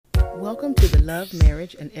Welcome to the Love,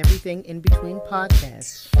 Marriage, and Everything in Between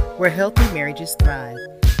podcast, where healthy marriages thrive.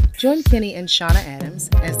 Join Kenny and Shauna Adams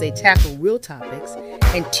as they tackle real topics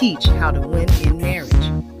and teach how to win in marriage.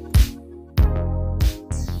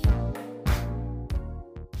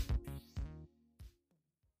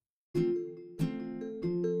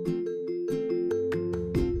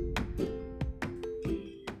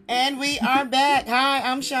 And we are back. Hi,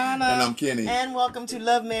 I'm Shauna. And I'm Kenny. And welcome to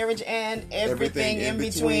Love, Marriage, and Everything in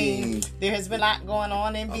between. There has been a lot going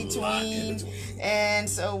on in between. And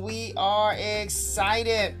so we are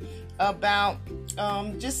excited about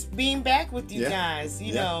just being back with you guys.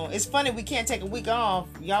 You know, it's funny we can't take a week off.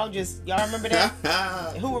 Y'all remember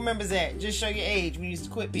that? Who remembers that? Just show your age. We used to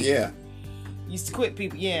quit people. Yeah. Used to quit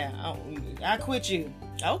people. Yeah. I quit you.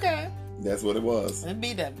 Okay. That's what it was. It'd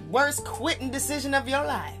be the worst quitting decision of your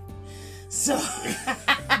life. So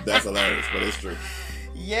that's hilarious, but it's true.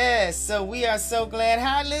 Yes, so we are so glad.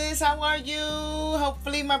 Hi Liz, how are you?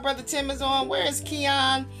 Hopefully my brother Tim is on. Where is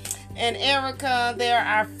Keon and Erica? They are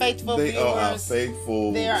our faithful viewers. They are our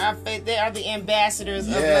faithful. They are the ambassadors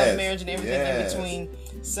of Love, Marriage, and Everything in Between.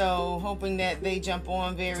 So hoping that they jump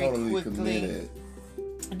on very quickly. Committed.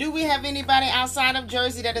 Do we have anybody outside of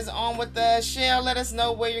Jersey that is on with us? Shell, let us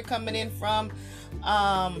know where you're coming in from.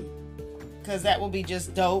 Because that will be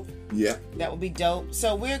just dope. Yeah. That will be dope.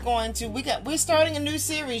 So we're starting a new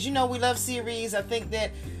series. You know, we love series. I think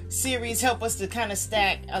that series help us to kind of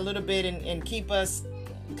stack a little bit and keep us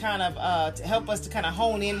kind of to help us to kind of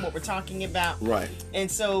hone in what we're talking about. Right. And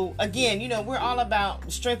so again, you know, we're all about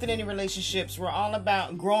strengthening relationships. We're all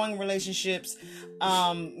about growing relationships,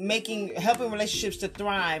 helping relationships to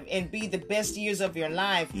thrive and be the best years of your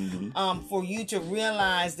life. For you to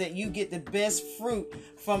realize that you get the best fruit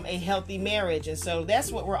from a healthy marriage. And so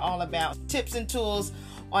that's what we're all about. Tips and tools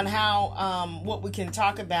on how what we can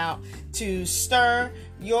talk about to stir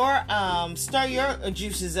your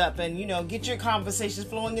juices up and, you know, get your conversations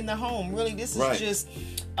flowing in the home. Really, this is just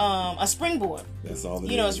a springboard. That's all it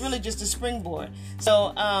is. You know, it's really just a springboard.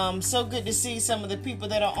 So so good to see some of the people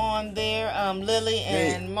that are on there. Lily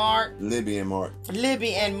and Mark. Libby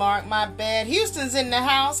and Mark, my bad. Houston's in the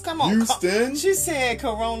house. Come on. Houston? She said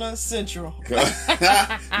Corona Central.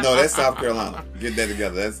 No, that's South Carolina. Get that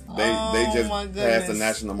together. They just passed the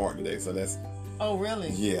national mark today, so that's... Oh, really?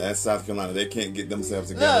 Yeah, that's South Carolina. They can't get themselves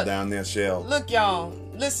together down there, Shell. Look, y'all.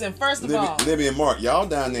 Listen, first of all... Libby and Mark, y'all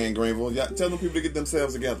down there in Greenville, y'all tell them people to get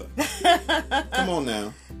themselves together. Come on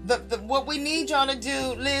now. What we need y'all to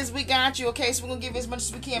do, Liz, we got you, okay? So we're going to give you as much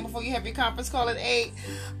as we can before you have your conference call at 8.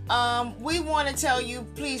 We want to tell you,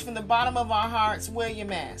 please, from the bottom of our hearts, wear your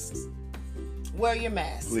masks. Wear your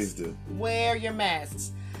masks. Please do. Wear your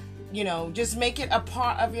masks. You know, just make it a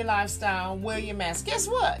part of your lifestyle. Wear your mask. Guess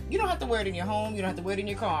what? You don't have to wear it in your home. You don't have to wear it in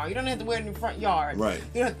your car. You don't have to wear it in your front yard. Right.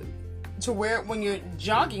 You don't have to wear it when you're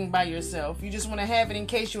jogging by yourself. You just want to have it in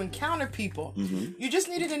case you encounter people. You just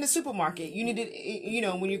need it in the supermarket. You need it, you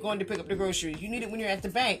know, when you're going to pick up the groceries. You need it when you're at the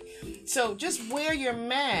bank. So just wear your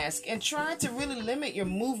mask and try to really limit your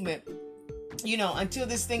movement, you know, until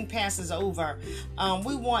this thing passes over.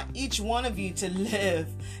 We want each one of you to live,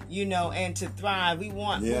 you know, and to thrive. We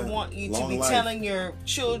want you to be telling your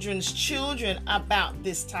children's children about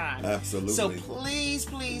this time. Absolutely. So please,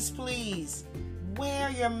 please, please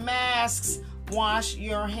wear your masks. Wash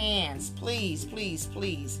your hands. Please, please,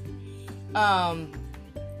 please.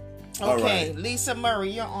 Okay, right. Lisa Murray,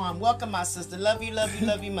 you're on. Welcome, my sister. Love you, love you,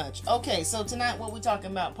 love you much. Okay, so tonight, what we talking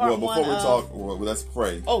about? Part one. Before we talk, let's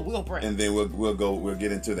pray. Oh, we'll pray, and then we'll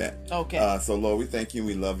get into that. Okay. So Lord, we thank you.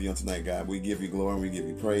 We love you on tonight, God. We give you glory and we give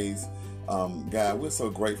you praise, God. We're so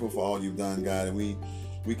grateful for all you've done, God, and we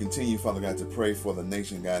continue, Father God, to pray for the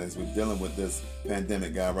nation, God, as we're dealing with this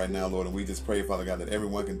pandemic, God, right now, Lord. And we just pray, Father God, that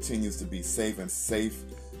everyone continues to be safe, a safe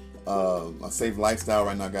lifestyle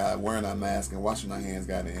right now, God, wearing our mask and washing our hands,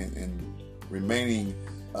 God, and remaining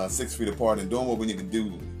 6 feet apart and doing what we need to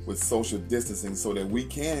do with social distancing so that we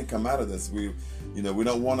can come out of this. We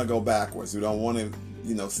don't want to go backwards. We don't want to,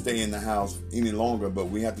 stay in the house any longer, but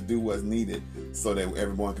we have to do what's needed so that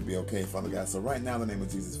everyone can be okay, Father God. So right now, in the name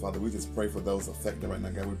of Jesus, Father, we just pray for those affected right now,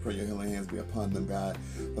 God. We pray your healing hands be upon them, God.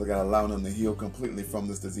 Father God, allowing them to heal completely from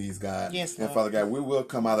this disease, God. Yes, and Father God, we will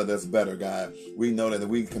come out of this better, God. We know that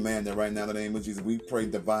we command that right now in the name of Jesus. We pray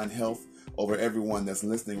divine health over everyone that's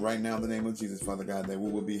listening right now in the name of Jesus, Father God, that we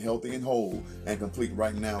will be healthy and whole and complete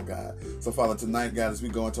right now, God. So, Father, tonight, God, as we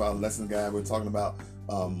go into our lesson, God, we're talking about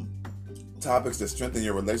topics to strengthen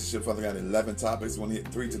your relationship. Father God, 11 topics. We're going to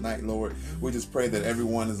hit 3 tonight, Lord. We just pray that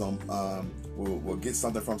everyone is on, will get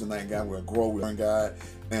something from tonight, God. We'll grow, we'll learn, God,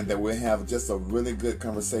 and that we'll have just a really good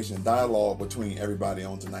conversation, dialogue between everybody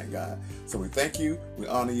on tonight, God. So we thank you, we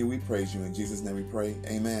honor you, we praise you. In Jesus' name we pray.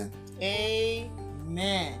 Amen.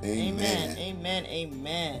 Amen. Amen. Amen.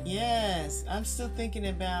 Amen. Yes, I'm still thinking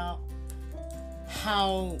about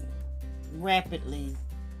how rapidly,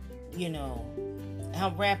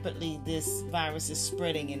 how rapidly this virus is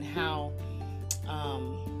spreading, and how,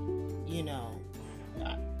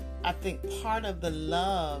 I think part of the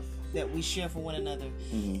love that we share for one another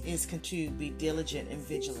is to be diligent and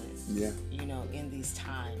vigilant. Yeah. In these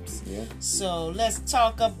times. Yeah. So let's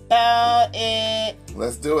talk about it.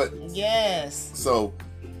 Let's do it. Yes. So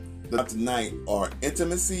tonight are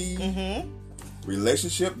intimacy,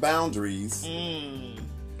 relationship boundaries,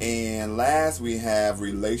 and last we have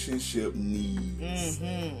relationship needs.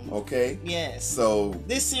 Okay? Yes. So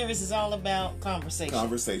this series is all about conversation. It's all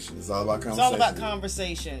about conversation. It's all about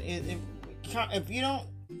conversation. If you don't...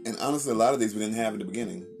 And honestly, a lot of these we didn't have in the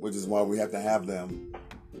beginning, which is why we have to have them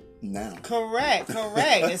now. Correct.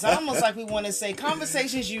 It's almost like we want to say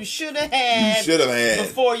conversations you should have had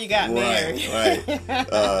before you got married.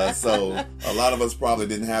 Right. So a lot of us probably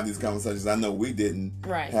didn't have these conversations. I know we didn't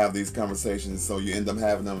have these conversations. So you end up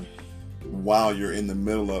having them while you're in the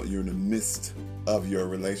midst of your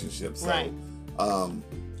relationship. So, right.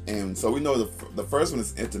 And so we know the first one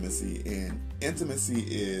is intimacy, and intimacy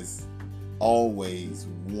is always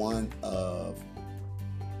one of,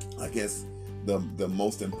 I guess, the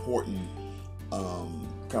most important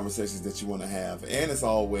conversations that you want to have, and it's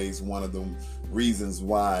always one of the reasons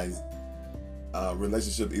why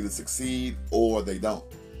relationships either succeed or they don't,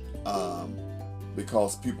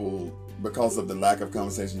 because of the lack of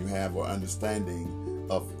conversation you have or understanding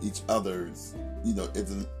of each other's,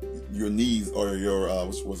 your needs or your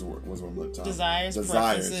desires,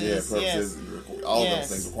 preferences, all those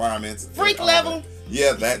things, requirements, freak level.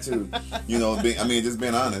 Yeah, that too. Just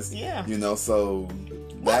being honest. Yeah. So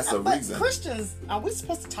that's a reason. But Christians, are we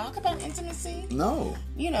supposed to talk about intimacy? No.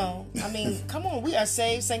 Come on, we are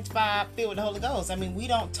saved, sanctified, filled with the Holy Ghost. We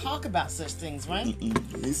don't talk about such things, right?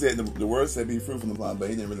 He said the word said be fruitful and multiply, but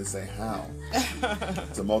he didn't really say how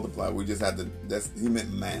to multiply. We just had to. He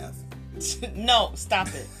meant math. No, stop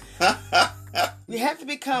it. You have to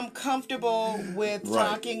become comfortable with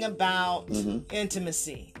talking about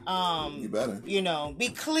intimacy. You better. Be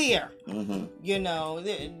clear. You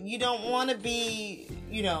don't want to be,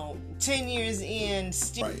 10 years in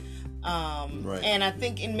still. Right. And I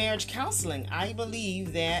think in marriage counseling, I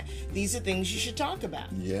believe that these are things you should talk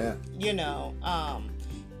about. Yeah.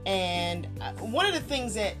 And one of the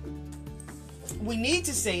things that we need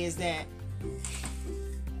to say is that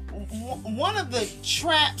one of the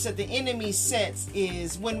traps that the enemy sets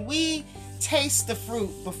is when we taste the fruit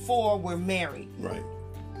before we're married. Right.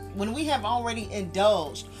 When we have already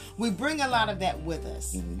indulged, we bring a lot of that with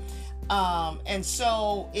us. And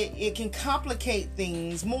so it can complicate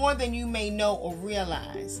things more than you may know or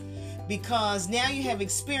realize, because now you have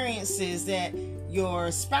experiences that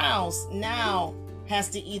your spouse now has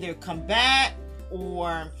to either combat,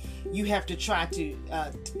 or you have to try to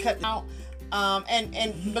cut out.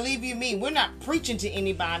 And believe you me, we're not preaching to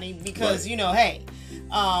anybody because, hey,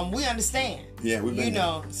 we understand. Yeah, we've been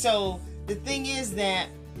there. So the thing is that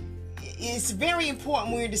it's very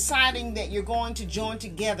important when you're deciding that you're going to join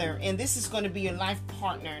together, and this is going to be your life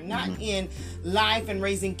partner, not in life and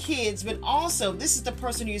raising kids, but also this is the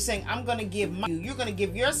person you're saying, I'm going to give you're going to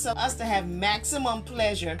give yourself, us to have maximum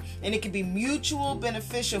pleasure, and it can be mutual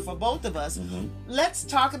beneficial for both of us. Let's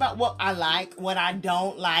talk about what I like, what I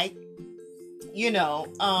don't like. Don't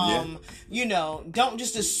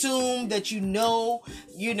just assume that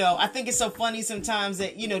I think it's so funny sometimes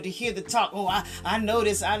that, to hear the talk, I know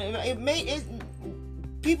this,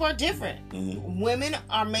 people are different. Women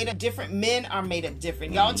are made up different. Men are made up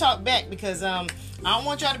different. Y'all talk back, because I don't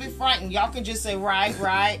want y'all to be frightened. Y'all can just say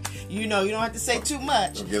right. You don't have to say too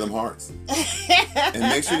much. Don't give them hearts. And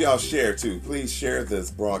make sure y'all share too. Please share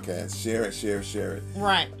this broadcast. Share it.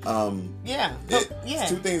 Right.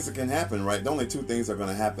 Two things that can happen, right? The only two things that are going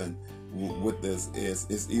to happen with this is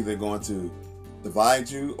it's either going to divide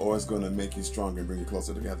you or it's going to make you stronger and bring you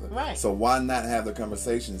closer together. Right. So why not have the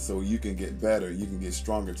conversation so you can get better, you can get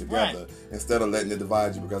stronger together, instead of letting it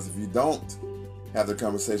divide you? Because if you don't have the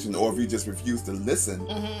conversation, or if you just refuse to listen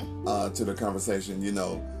to the conversation, you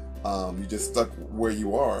just stuck where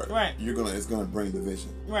you are. Right. It's gonna bring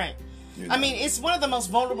division. Right. It's one of the most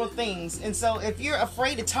vulnerable things, and so if you're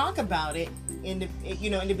afraid to talk about it in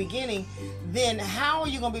the beginning, then how are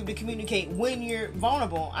you going to be able to communicate when you're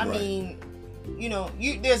vulnerable?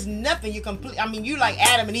 there's nothing you complete. I mean, you like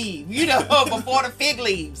Adam and Eve, before the fig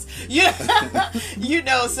leaves,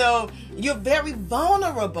 so you're very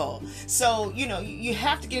vulnerable. So, you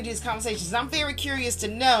have to get into these conversations. I'm very curious to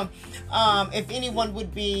know if anyone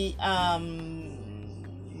would be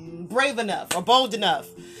brave enough or bold enough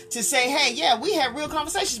to say, hey, yeah, we had real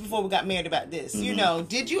conversations before we got married about this. Mm-hmm.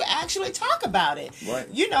 Did you actually talk about it? Right.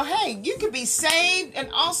 Hey, you could be saved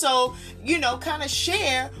and also, kind of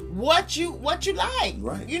share what you like.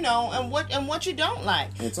 Right. And what you don't like.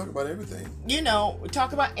 And talk about everything.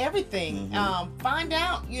 Talk about everything. Mm-hmm. Find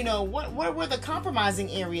out, what were the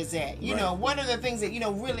compromising areas at? Right. What are the things that,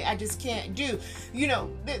 really I just can't do? You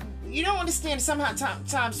don't understand,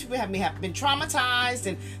 sometimes people have been traumatized,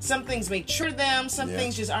 and some things may trigger them, some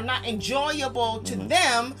things just are not enjoyable to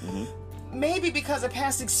them, maybe because of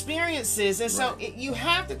past experiences. And so you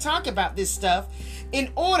have to talk about this stuff in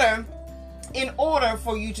order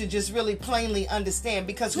for you to just really plainly understand,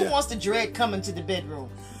 because who wants to dread coming to the bedroom?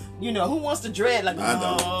 Who wants to dread, like, I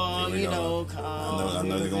know they're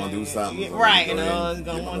gonna do something, right? They're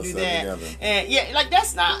gonna want to do that, together. And like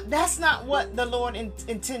that's not what the Lord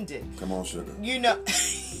intended. Come on, sugar.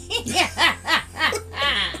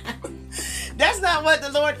 That's not what the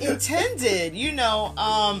Lord intended.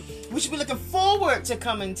 We should be looking forward to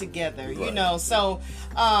coming together. Right. So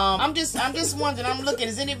I'm just wondering. I'm looking.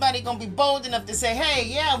 Is anybody gonna be bold enough to say, "Hey,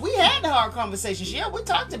 yeah, we had the hard conversations. Yeah, we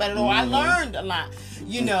talked about it. Or I learned a lot.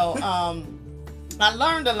 I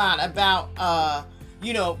learned a lot about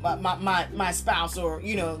my spouse, or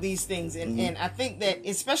these things, and I think that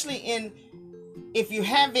especially if you're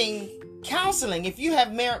having counseling, if you have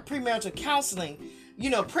premarital counseling,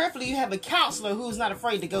 prayerfully you have a counselor who's not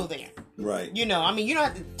afraid to go there. Right. You don't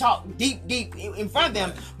have to talk deep in front of them,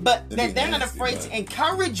 right. But that they're not afraid to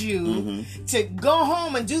encourage you to go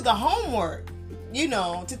home and do the homework,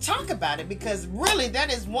 to talk about it, because really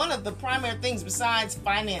that is one of the primary things besides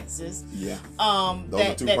finances. Yeah.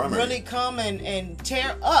 That really come and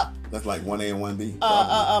tear up. That's like 1A and 1B.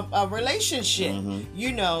 A relationship,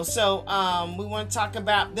 So we want to talk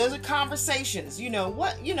about, those are conversations, and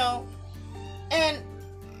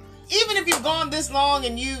even if you've gone this long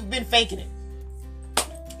and you've been faking it,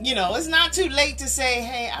 it's not too late to say,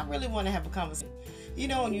 hey, I really want to have a conversation.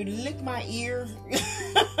 When you lick my ear,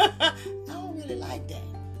 I don't really like that.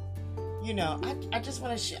 I just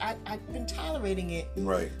want to I've been tolerating it.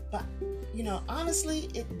 Right. But, honestly,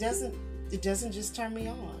 it doesn't just turn me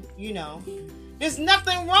on. There's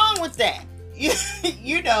nothing wrong with that.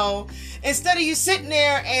 Instead of you sitting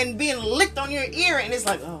there and being licked on your ear, and it's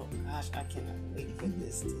like, oh gosh, I cannot wait for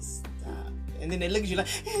this to stop. And then they look at you like,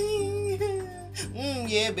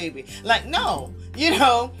 yeah, baby. Like, no,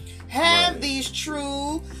 have these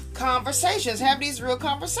true conversations. Have these real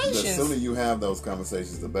conversations. The sooner you have those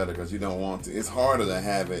conversations, the better, because you don't want to. It's harder to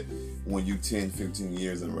have it when you 10, 15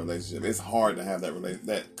 years in a relationship. It's hard to have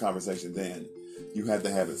that conversation then. You have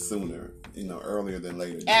to have it sooner, earlier than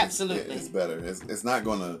later. Absolutely. It's better. It's not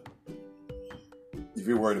going to, if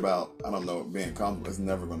you're worried about, I don't know, being comfortable, it's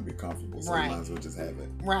never going to be comfortable. So you might as well just have it.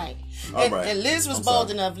 Right. Right. And Liz was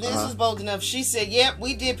bold enough. Was bold enough. She said, yep,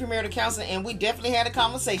 we did premarital counseling and we definitely had a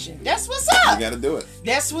conversation. That's what's up. You got to do it.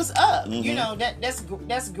 That's what's up.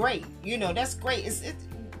 That's great. That's great.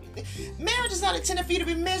 Marriage is not intended for you to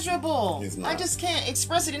be miserable. It's not. I just can't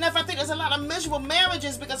express it enough. I think there's a lot of miserable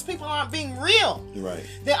marriages because people aren't being real. Right.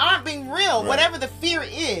 They aren't being real. Right. Whatever the fear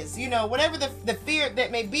is, whatever the fear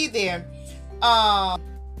that may be there.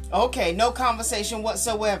 Okay, no conversation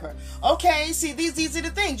whatsoever. Okay, see, these are the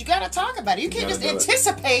things. You got to talk about it. You can't just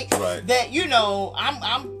anticipate that,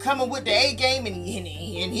 I'm coming with the A game and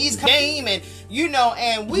he's game, and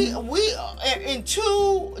and we are in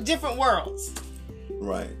two different worlds.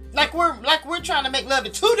 Right. Like we're trying to make love to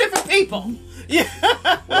two different people. Yeah.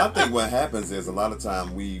 Well, I think what happens is a lot of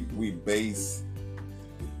time we base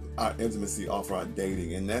our intimacy off our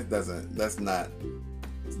dating, and that's not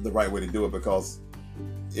the right way to do it, because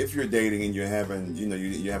if you're dating and you're having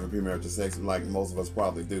you're having premarital sex, like most of us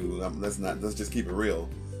probably do, let's just keep it real,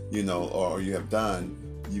 or you have done,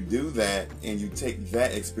 you do that and you take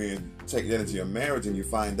that experience, take that into your marriage, and you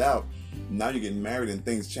find out now you're getting married and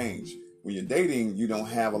things change. When you're dating, you don't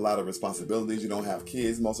have a lot of responsibilities. You don't have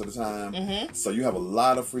kids most of the time. So you have a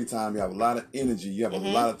lot of free time. You have a lot of energy. You have a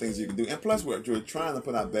lot of things you can do. And plus, we're trying to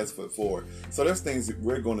put our best foot forward. So there's things that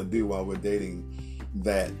we're going to do while we're dating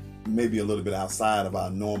that may be a little bit outside of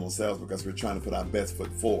our normal selves, because we're trying to put our best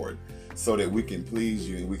foot forward so that we can please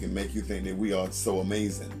you and we can make you think that we are so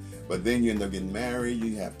amazing. But then you end up getting married,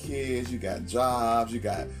 you have kids, you got jobs, you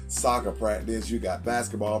got soccer practice, you got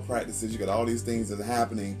basketball practices, you got all these things that are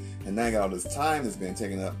happening, and now you got all this time that's being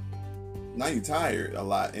taken up you're tired a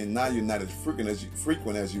lot, and now you're not as frequent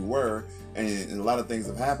as you were, and a lot of things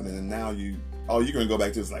have happened, and now you're gonna go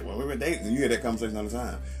back to it's like, well, we were dating, and you hear that conversation all the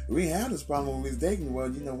time. We had this problem when we was dating. Well,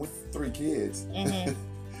 with 3 kids, and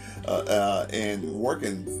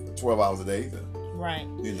working 12 hours a day. Right.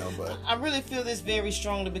 But I really feel this very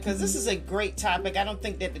strongly because this is a great topic. I don't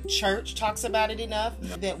think that the church talks about it enough,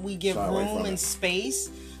 that we give room and space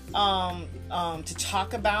to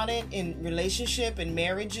talk about it in relationship and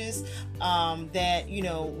marriages, that,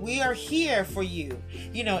 we are here for you.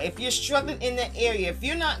 If you're struggling in that area, if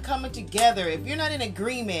you're not coming together, if you're not in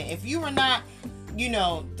agreement, if you are not,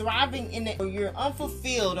 thriving in it, or you're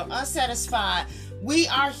unfulfilled or unsatisfied, we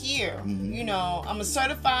are here. I'm a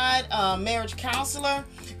certified marriage counselor,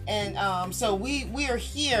 and so we are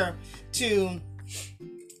here to,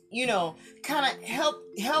 kind of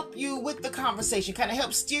help you with the conversation, kind of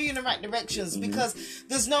help steer you in the right directions, because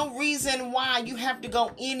there's no reason why you have to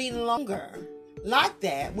go any longer like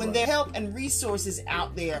that when there's help and resources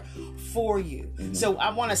out there for you. So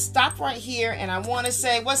I want to stop right here, and I want to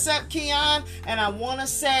say, what's up, Keon? And I want to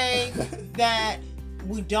say that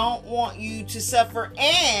we don't want you to suffer,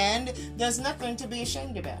 and there's nothing to be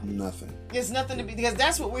ashamed about. Nothing. There's nothing to be, because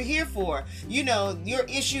that's what we're here for. Your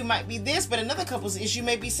issue might be this, but another couple's issue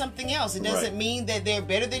may be something else. It doesn't mean that they're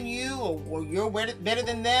better than you or you're better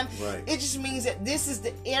than them. Right. It just means that this is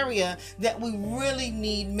the area that we really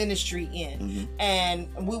need ministry in. And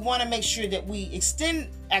we want to make sure that we extend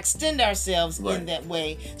ourselves in that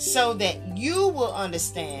way, so that you will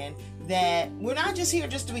understand that we're not just here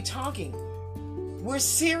just to be talking. We're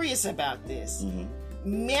serious about this.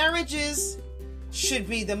 Marriages should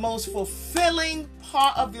be the most fulfilling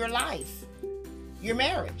part of your life. Your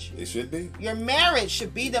marriage. It should be. Your marriage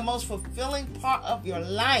should be the most fulfilling part of your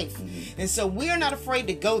life. And so we are not afraid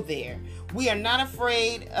to go there. We are not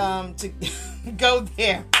afraid to go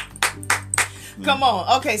there. Come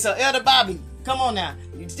on. Okay, so Elder Bobby, come on now.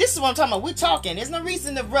 This is what I'm talking about. We're talking. There's no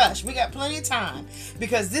reason to rush. We got plenty of time,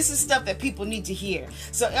 because this is stuff that people need to hear.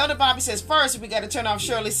 So Elder Bobby says, first, we got to turn off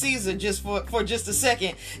Shirley Caesar just for just a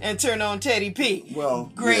second and turn on Teddy P.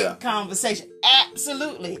 Well, great conversation.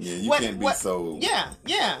 Absolutely. Yeah, you can't be so...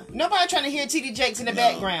 Yeah. Nobody trying to hear T.D. Jakes in the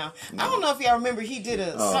background. I don't know if y'all remember, he did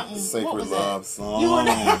something... Sacred Love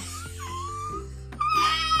Song.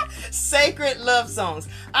 Sacred love songs.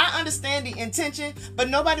 I understand the intention, but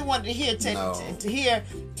nobody wanted to hear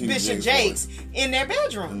Bishop Jakes in their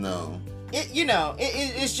bedroom. No.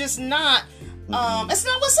 It's just not. It's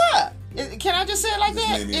not what's up. Can I just say it like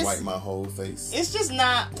that? Made me wipe my whole face. It's just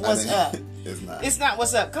not what's up. It's not. It's not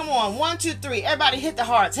what's up. Come on, 1, 2, 3. Everybody, hit the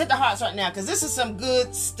hearts. Hit the hearts right now, because this is some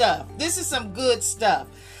good stuff.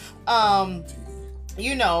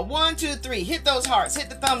 1, 2, 3. Hit those hearts. Hit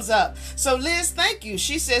the thumbs up. So Liz, thank you.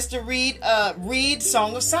 She says to read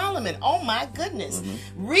Song of Solomon. Oh my goodness.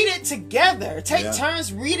 Read it together. Take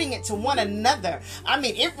turns reading it to one another. I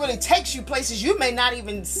mean, it really takes you places you may not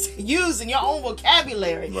even use in your own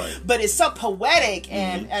vocabulary. Right. But it's so poetic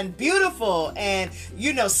and beautiful and,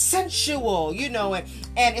 sensual,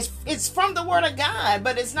 and it's from the Word of God,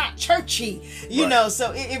 but it's not churchy,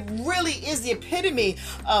 so it really is the epitome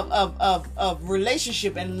of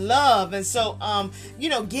relationship and love. And so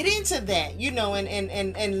get into that,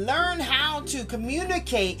 and learn how to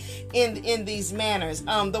communicate in these manners.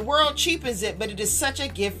 The world cheapens it, but it is such a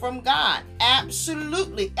gift from God.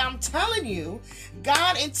 Absolutely. I'm telling you,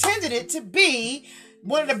 God intended it to be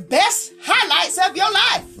one of the best highlights of your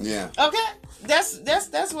life. Yeah. Okay?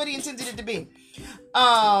 That's what he intended it to be.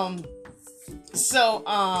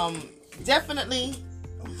 Definitely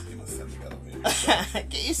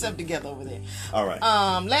get yourself together over there. All right.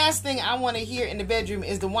 Last thing I want to hear in the bedroom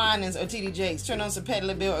is the Winans or T.D. Jakes. Turn on some Patti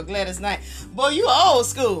LaBelle or Gladys Knight. Boy, you old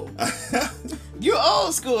school. You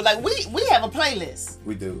old school. Like we have a playlist.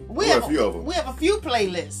 We do. We have a few of them. We have a few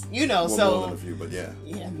playlists. Well, more than a few, but yeah.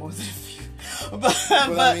 Yeah, more than a few. But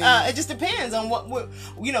it just depends on what we're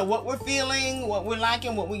feeling, what we're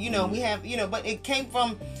liking, what we we have, but it came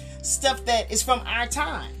from stuff that is from our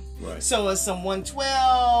time. Right. So it's some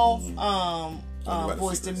 112,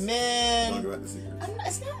 Boyz II Men. I'm trying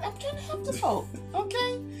to help the folk,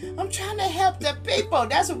 okay? I'm trying to help the people.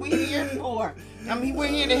 That's what we're here for. I mean, we're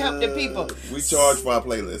here to help the people. We charge for our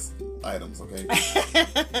playlist items, okay?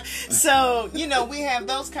 So, we have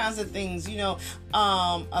those kinds of things, a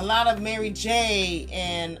lot of Mary J.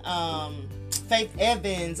 and Faith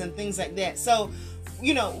Evans and things like that. So,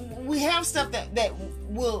 we have stuff that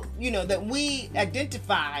will, that we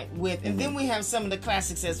identify with, and then we have some of the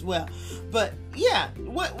classics as well. But yeah,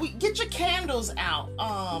 we get your candles out,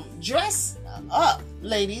 dress up,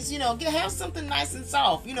 ladies. Have something nice and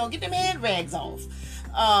soft. Get them head rags off.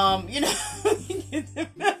 You know,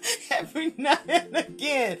 every now and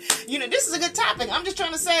again. You know, this is a good topic. I'm just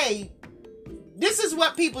trying to say, this is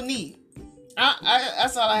what people need.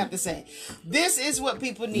 That's all I have to say. This is what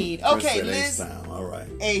people need. Okay, Liz. H-Town. All right.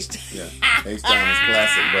 H-Town. Yeah. H-Town is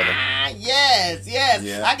classic, brother. Yes.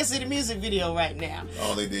 Yeah. I can see the music video right now.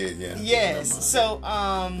 Oh, they did, yeah. Yes. So,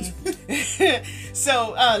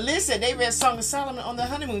 Liz said they read Song of Solomon on the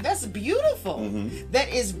honeymoon. That's beautiful. Mm-hmm. That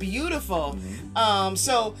is beautiful. Mm-hmm.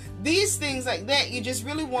 So these things like that, you just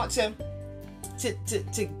really want to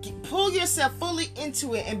pull yourself fully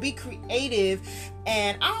into it and be creative.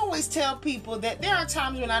 And I always tell people that there are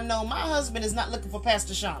times when I know my husband is not looking for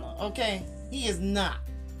Pastor Shauna. Okay, he is not.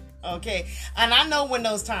 Okay, and I know when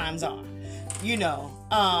those times are. You know,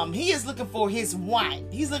 he is looking for his wife.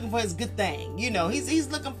 He's looking for his good thing. You know, he's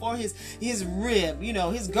looking for his rib. You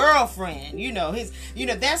know, his girlfriend. You know,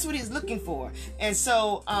 that's what he's looking for. And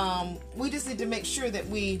so we just need to make sure that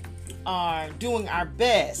we are doing our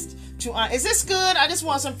best to. Is this good? I just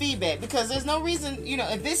want some feedback, because there's no reason. You know,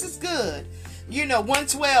 if this is good. You know,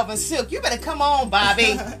 112 and Silk. You better come on,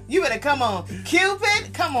 Bobby. You better come on.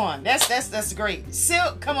 Cupid, come on. That's great.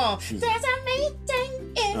 Silk, come on. There's a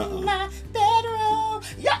meeting in my bedroom.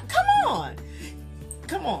 Yeah, come on.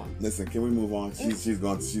 Come on. Listen, can we move on? She's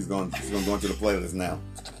going to go into the playlist now.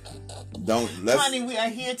 Honey, we are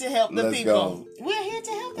here to help the people. Go. We are here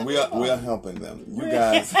to help the people. We are helping them. You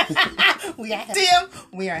guys. We are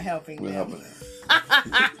helping them. We're helping them.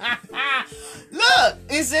 Look,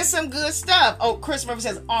 is there some good stuff? Oh, Chris Murphy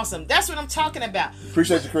says, awesome. That's what I'm talking about.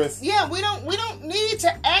 Appreciate you, Chris. Yeah, we don't need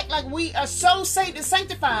to act like we are so saved and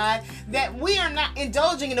sanctified that we are not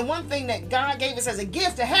indulging in the one thing that God gave us as a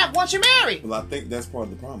gift to have once you're married. Well, I think that's part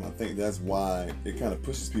of the problem. I think that's why it kind of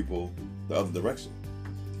pushes people the other direction,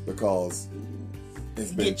 because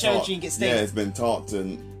it's been taught. Yeah, it's been taught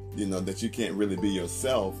to, you know, that you can't really be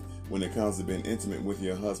yourself when it comes to being intimate with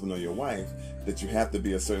your husband or your wife, that you have to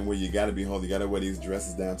be a certain way. You got to be holy. You got to wear these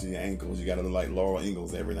dresses down to your ankles. You got to look like Laurel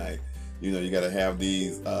Ingalls every night. You know, you got to have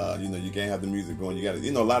these, you know, you can't have the music going. You got to,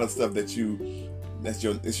 you know, a lot of stuff it's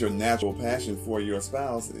your natural passion for your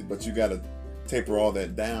spouse, but you got to taper all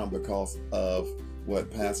that down because of what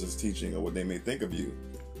pastors teaching or what they may think of you.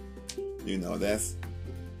 You know,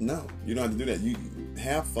 no, you don't have to do that. You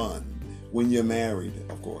have fun. When you're married,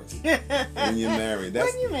 of course. When you're married. Yeah.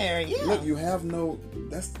 Look, you have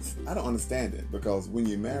I don't understand it, because when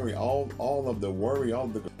you marry, all of the worry, all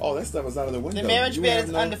that stuff is out of the window. The marriage bed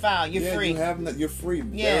is undefiled. You're free. You're free.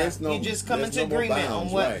 Yeah, you just come into agreement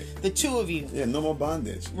on what the two of you. Yeah, no more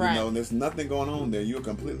bondage. Right. You know, there's nothing going on there. You're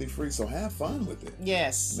completely free, so have fun with it.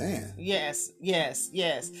 Yes. Man. Yes.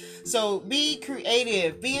 So be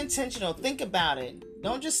creative, be intentional, think about it.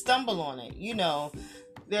 Don't just stumble on it, you know.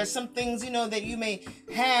 There's some things, you know, that you may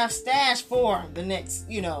have stashed for the next,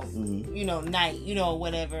 you know, night, you know,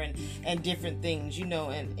 whatever, and different things, you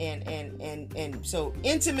know, and so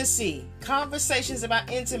intimacy, conversations about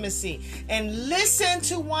intimacy, and listen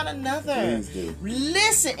to one another. Please do.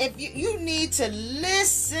 Listen. If you need to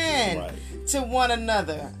listen to one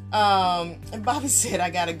another. And Bobby said, I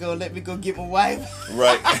gotta go. Let me go get my wife.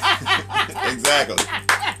 Right. Exactly.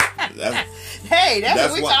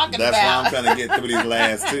 That's what we're talking about. That's why I'm trying to get through these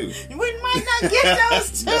last two. We might not get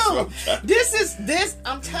those two.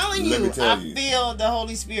 I'm telling you, I feel the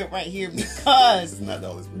Holy Spirit right here, because it's not the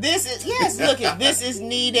Holy Spirit. This is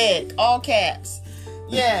needed. All caps.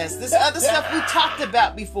 Yes, this other stuff we talked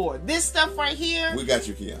about before. This stuff right here, we got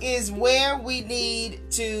you, Kia, is where we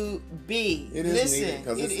need to be. It is needed,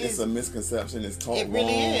 because it's a misconception. It's taught wrong. It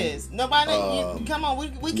really is. Nobody, come on,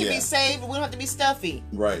 we can be saved, but we don't have to be stuffy.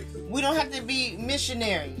 Right. We don't have to be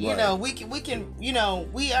missionary. You know, we can. You know,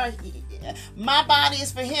 we are. My body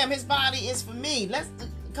is for him. His body is for me.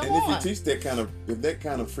 Come on. If you teach that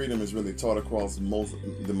kind of freedom is really taught across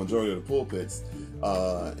the majority of the pulpits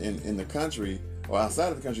in the country or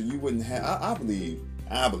outside of the country, you wouldn't have. I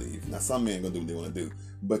believe. Now, some men gonna do what they want to do,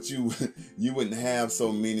 but you wouldn't have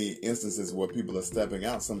so many instances where people are stepping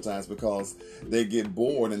out sometimes because they get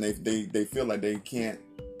bored and they feel like they can't.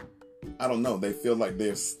 I don't know. They feel like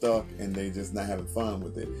they're stuck and they just not having fun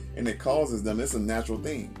with it, and it causes them. It's a natural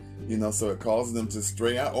thing, you know. So it causes them to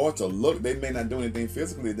stray out or to look. They may not do anything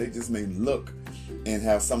physically. They just may look and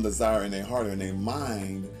have some desire in their heart or in their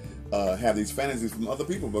mind. Have these fantasies from other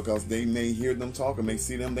people because they may hear them talk or may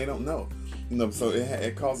see them. They don't know, you know. So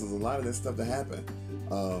it causes a lot of this stuff to happen.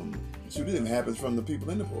 It even happens from the people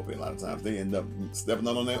in the pulpit. A lot of times they end up stepping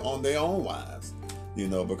out on their own wives, you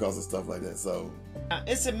know, because of stuff like that. So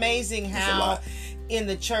it's amazing how in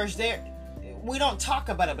the church we don't talk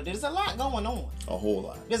about it, but there's a lot going on. A whole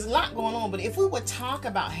lot. There's a lot going on, but if we would talk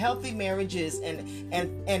about healthy marriages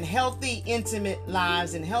and healthy intimate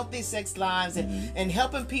lives and healthy sex lives and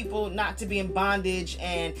helping people not to be in bondage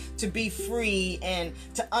and to be free and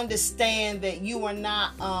to understand that you are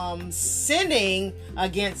not sinning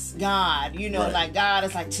against God, you know, Right. like God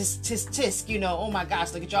is like tisk tisk tisk, you know, oh my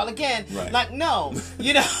gosh, look at y'all again. Right. Like no,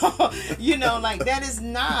 you know, you know, like that is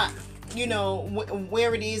not, you know,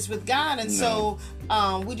 where it is with God. And so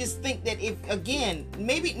we just think that if, again,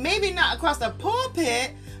 maybe not across the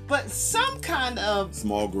pulpit, but some kind of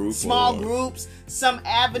small groups, some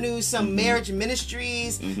avenues, some marriage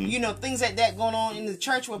ministries, you know, things like that going on in the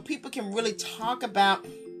church where people can really talk about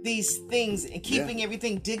these things and keeping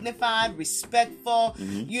everything dignified, respectful,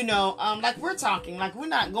 you know, like we're talking, like we're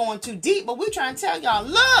not going too deep, but we're trying to tell y'all,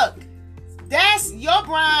 look, that's your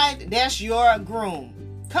bride, that's your groom.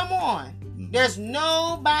 Come on. There's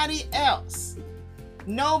nobody else.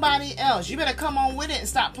 Nobody else. You better come on with it and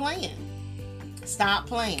stop playing. Stop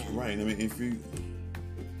playing. Right. I mean, if you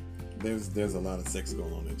there's a lot of sex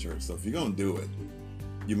going on in church, so if you're gonna do it,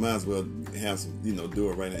 you might as well have some, you know, do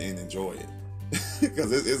it right and enjoy it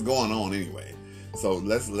because it's going on anyway. So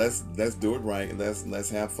let's do it right. Let's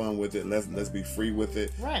have fun with it. Let's be free with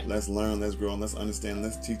it. Right. Let's learn. Let's grow. And let's understand.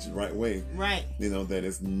 Let's teach it the right way. Right. You know that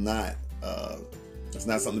it's not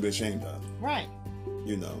something to be ashamed of. Right.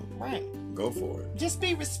 You know. Right. Go for it. Just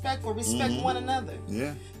be respectful. Respect one another.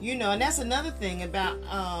 Yeah. You know, and that's another thing about,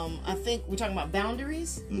 I think we're talking about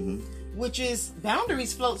boundaries, which is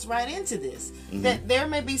boundaries floats right into this. That there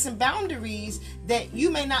may be some boundaries that you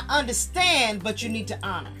may not understand, but you need to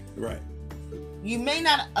honor. Right. You may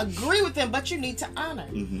not agree with them, but you need to honor.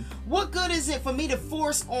 What good is it for me to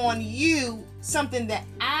force on you something that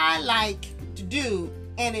I like to do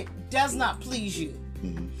and it does not please you?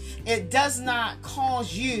 It does not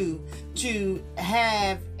cause you to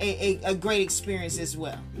have a great experience as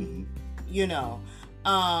well. You know,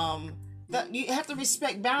 you have to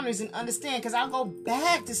respect boundaries and understand, because I'll go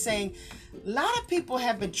back to saying a lot of people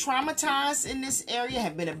have been traumatized in this area,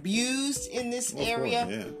 have been abused in this area.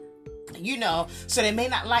 Course, yeah. You know, so they may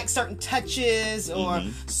not like certain touches or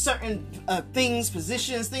certain things,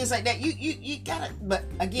 positions, things like that. You gotta, but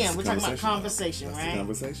again, we're talking about conversation, right?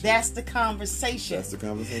 That's the conversation.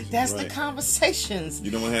 That's the conversations.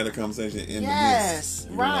 You don't want to have the conversation in the midst.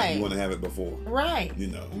 Right. You want to have it before. Right. You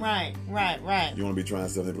know. Right. You want to be trying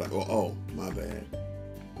stuff and be like, oh, my bad.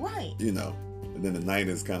 Right. You know. And then the night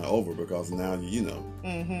is kind of over because now you know.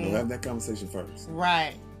 You'll have that conversation first.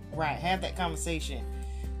 Right. Have that conversation.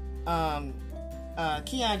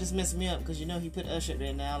 Keon just messed me up because you know he put Usher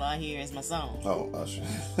there. Now all I hear is my song. Oh, Usher.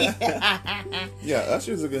 Yeah,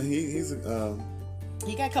 Usher's a good. He's a.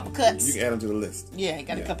 He got a couple cuts. You can add him to the list. Yeah, he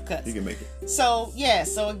got a couple cuts. He can make it. So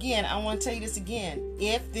again, I want to tell you this again.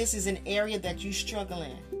 If this is an area that you struggle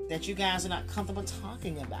in, that you guys are not comfortable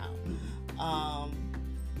talking about,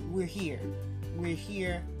 we're here. We're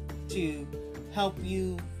here to help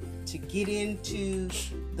you to get into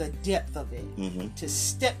the depth of it, to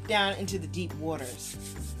step down into the deep waters,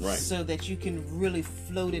 right? So that you can really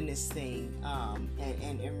float in this thing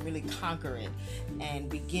and really conquer it and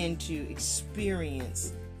begin to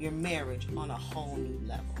experience your marriage on a whole new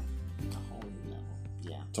level.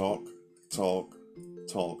 Yeah. Talk,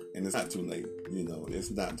 and it's not too late. You know,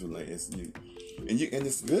 it's not too late. It's you, and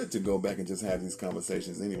it's good to go back and just have these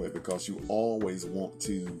conversations anyway, because you always want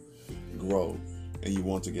to grow. And you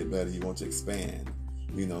want to get better, you want to expand,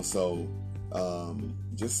 you know, so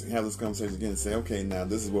just have this conversation again and say, okay, now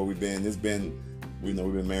this is where we've been, we've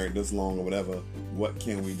been married this long or whatever, what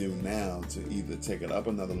can we do now to either take it up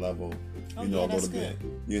another level, a little bit,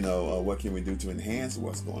 what can we do to enhance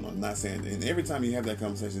what's going on? I'm not saying, and every time you have that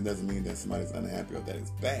conversation, it doesn't mean that somebody's unhappy or that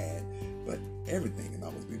it's bad, but everything can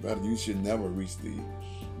always be better. You should never reach the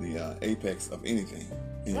apex of anything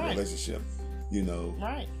in a relationship,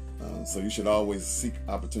 Right. So you should always seek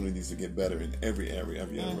opportunities to get better in every area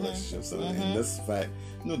of your relationship. So in this fact,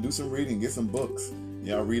 do some reading, get some books.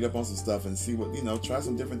 Y'all read up on some stuff and see what, try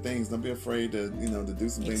some different things. Don't be afraid to, to do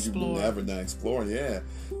some things you've never done. Explore, yeah.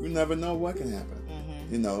 You never know what can happen,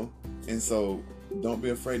 And so don't be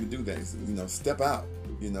afraid to do that. Step out,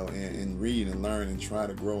 and read and learn and try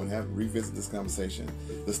to grow and revisit this conversation,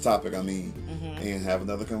 this topic, and have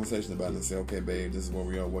another conversation about it and say, okay, babe, this is where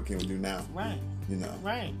we are. What can we do now? Right.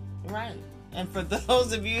 Right. And for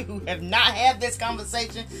those of you who have not had this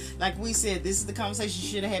conversation, like we said, this is the conversation you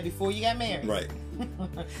should have had before you got married. Right.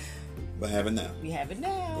 But have it now. We have it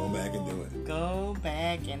now. Go back and do it. Go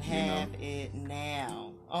back and have it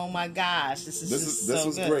now. Oh my gosh, this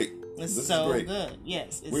was great. It's so good.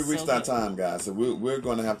 Yes, we reached our time, guys. So we're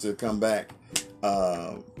going to have to come back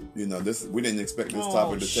You know, we didn't expect this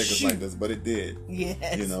topic to take us like this, but it did.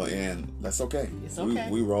 Yes. You know, and that's okay. It's okay.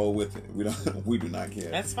 We roll with it. We do not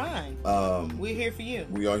care. That's fine. We're here for you.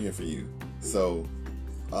 We are here for you. So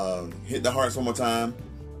hit the hearts one more time.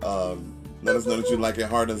 Let us know that you like it.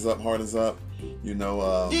 Heart is up. You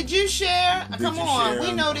know. Did you share? Come on. Share?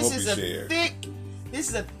 We know this is a thick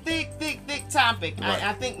topic. Right.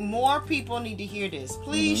 I think more people need to hear this.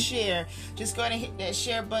 Please share. Just go ahead and hit that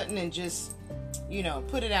share button and just, you know,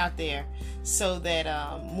 put it out there so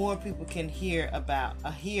that more people can hear about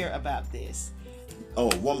this.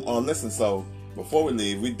 Listen. So before we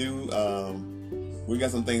leave, we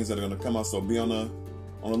got some things that are going to come out. So be on the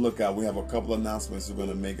lookout. We have a couple announcements we're going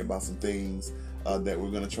to make about some things that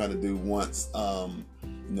we're going to try to do once.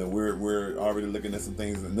 You know, we're already looking at some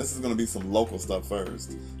things, and this is going to be some local stuff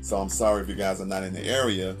first. So I'm sorry if you guys are not in the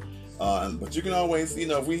area, but you can always, you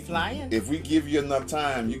know, if we give you enough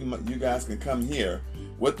time, you guys can come here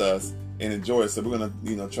with us and enjoy it. So we're going to,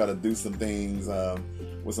 you know, try to do some things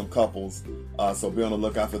with some couples. So be on the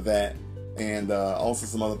lookout for that, and also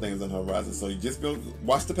some other things on the horizon. So you just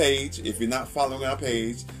watch the page. If you're not following our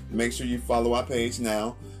page, make sure you follow our page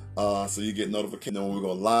now. So you get notifications when we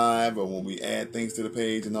go live or when we add things to the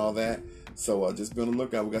page and all that. So just be on the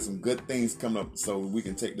lookout. We got some good things coming up so we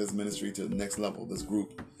can take this ministry to the next level. This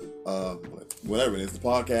group, whatever it is, the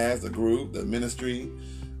podcast, the group, the ministry,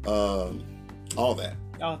 all that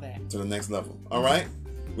to the next level. All right,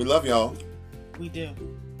 we love y'all. We do.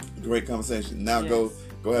 Great conversation. Now go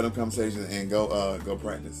ahead on conversation and go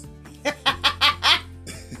practice.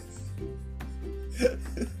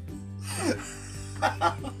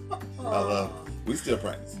 We still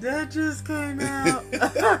practice. That just came out.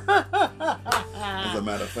 As a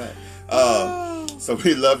matter of fact. So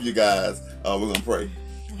we love you guys. We're going to pray.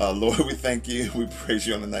 Lord, we thank you. We praise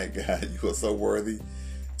you on the night, God. You are so worthy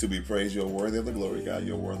to be praised. You're worthy of the glory, God.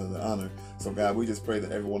 You're worthy of the honor. So, God, we just pray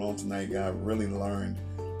that everyone on tonight, God, really learned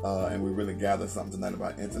and we really gathered something tonight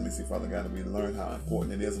about intimacy, Father God, and we learned how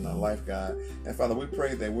important it is in our life, God. And Father, we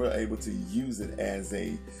pray that we're able to use it as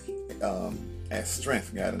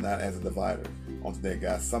strength, God, and not as a divider on today,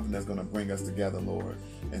 God. Something that's going to bring us together, Lord,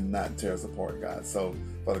 and not tear us apart, God. So,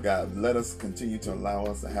 Father God, let us continue to allow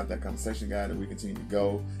us to have that conversation, God, and we continue to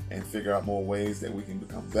go and figure out more ways that we can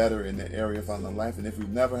become better in that area of our life. And if we've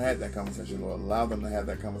never had that conversation, Lord, allow them to have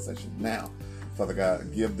that conversation now. Father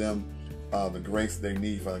God, give them the grace they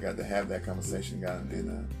need, Father God, to have that conversation, God,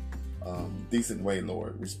 in a decent way,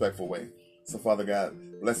 Lord, respectful way. So, Father God,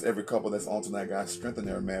 bless every couple that's on tonight, God. Strengthen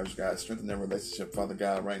their marriage, God. Strengthen their relationship, Father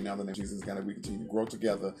God. Right now, in the name of Jesus, God, we continue to grow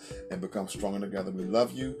together and become stronger together. We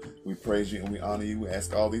love you, we praise you, and we honor you. We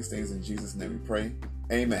ask all these things in Jesus' name we pray.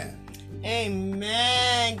 Amen.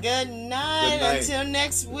 Amen. Good night. Until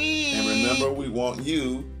next week. And remember, we want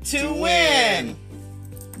you to win.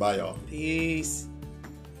 Bye, y'all. Peace.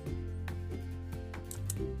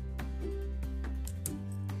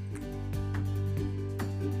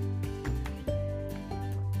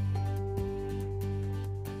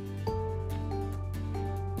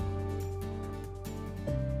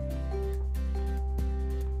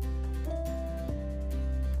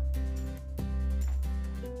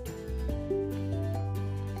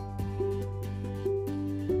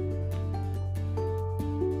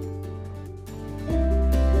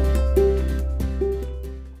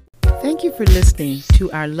 Thank you for listening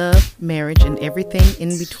to our Love, Marriage, and Everything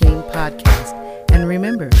in Between podcast. And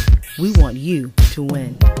remember, we want you to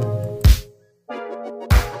win.